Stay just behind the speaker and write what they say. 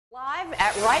Live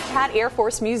at Wright-Patt Air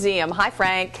Force Museum. Hi,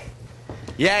 Frank.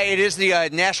 Yeah, it is the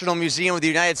National Museum of the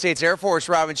United States Air Force,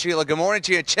 Robin Sheila. Good morning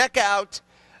to you. Check out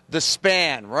the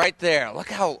span right there. Look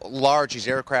how large these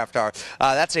aircraft are.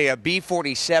 That's a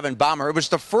B-47 bomber. It was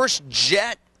the first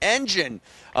jet engine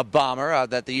bomber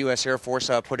that the U.S. Air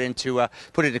Force put into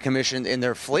commission in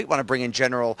their fleet. Want to bring in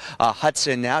General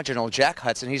Hudson now, General Jack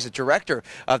Hudson. He's the director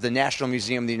of the National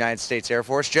Museum of the United States Air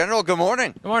Force. General, good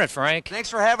morning. Good morning, Frank. Thanks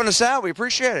for having us out. We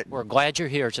appreciate it. We're glad you're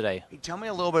here today. Hey, tell me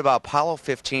a little bit about Apollo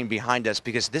 15 behind us,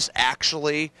 because this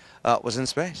actually was in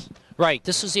space. Right.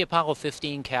 This is the Apollo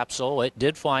 15 capsule. It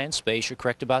did fly in space. You're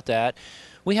correct about that.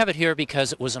 We have it here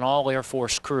because it was an all-Air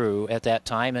Force crew at that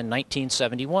time in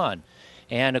 1971.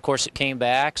 And, of course, it came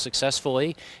back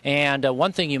successfully. And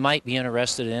one thing you might be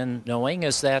interested in knowing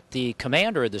is that the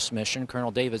commander of this mission,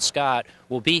 Colonel David Scott,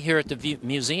 will be here at the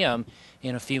museum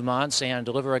in a few months and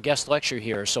deliver a guest lecture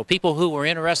here. So people who were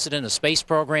interested in the space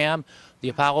program, the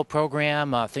Apollo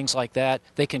program, things like that,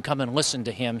 they can come and listen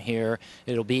to him here.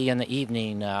 It'll be in the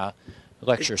evening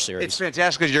lecture series. It's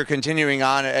fantastic because you're continuing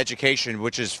on education,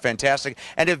 which is fantastic.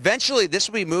 And eventually this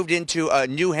will be moved into a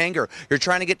new hangar. You're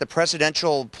trying to get the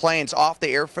presidential planes off the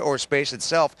Air Force Base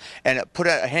itself and put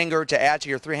a hangar to add to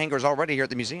your 3 hangars already here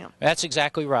at the museum. That's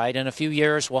exactly right. In a few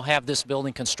years, we'll have this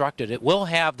building constructed. It will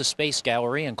have the space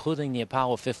gallery, including the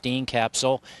Apollo 15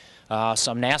 capsule,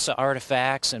 some NASA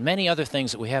artifacts, and many other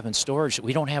things that we have in storage that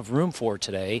we don't have room for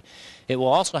today. It will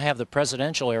also have the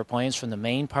presidential airplanes from the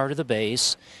main part of the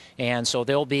base, and so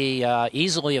they'll be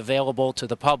easily available to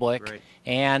the public. Great.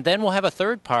 And then we'll have a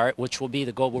third part, which will be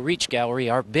the Global Reach Gallery,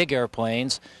 our big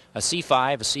airplanes, a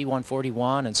C-5, a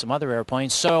C-141, and some other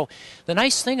airplanes. So the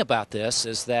nice thing about this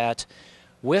is that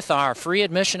with our free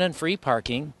admission and free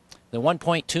parking, the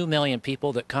 1.2 million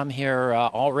people that come here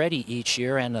already each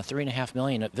year and the 3.5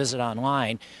 million that visit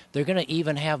online, they're going to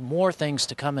even have more things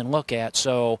to come and look at.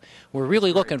 So we're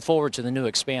really looking forward to the new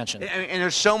expansion. And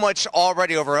there's so much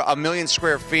already, over 1 million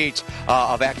square feet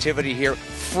of activity here.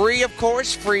 Free, of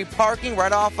course, free parking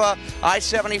right off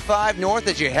I-75 north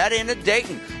as you head into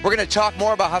Dayton. We're going to talk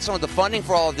more about how some of the funding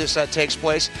for all of this takes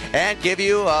place and give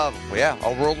you, a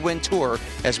whirlwind tour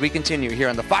as we continue here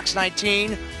on the Fox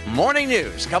 19 Morning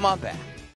News. Come on back.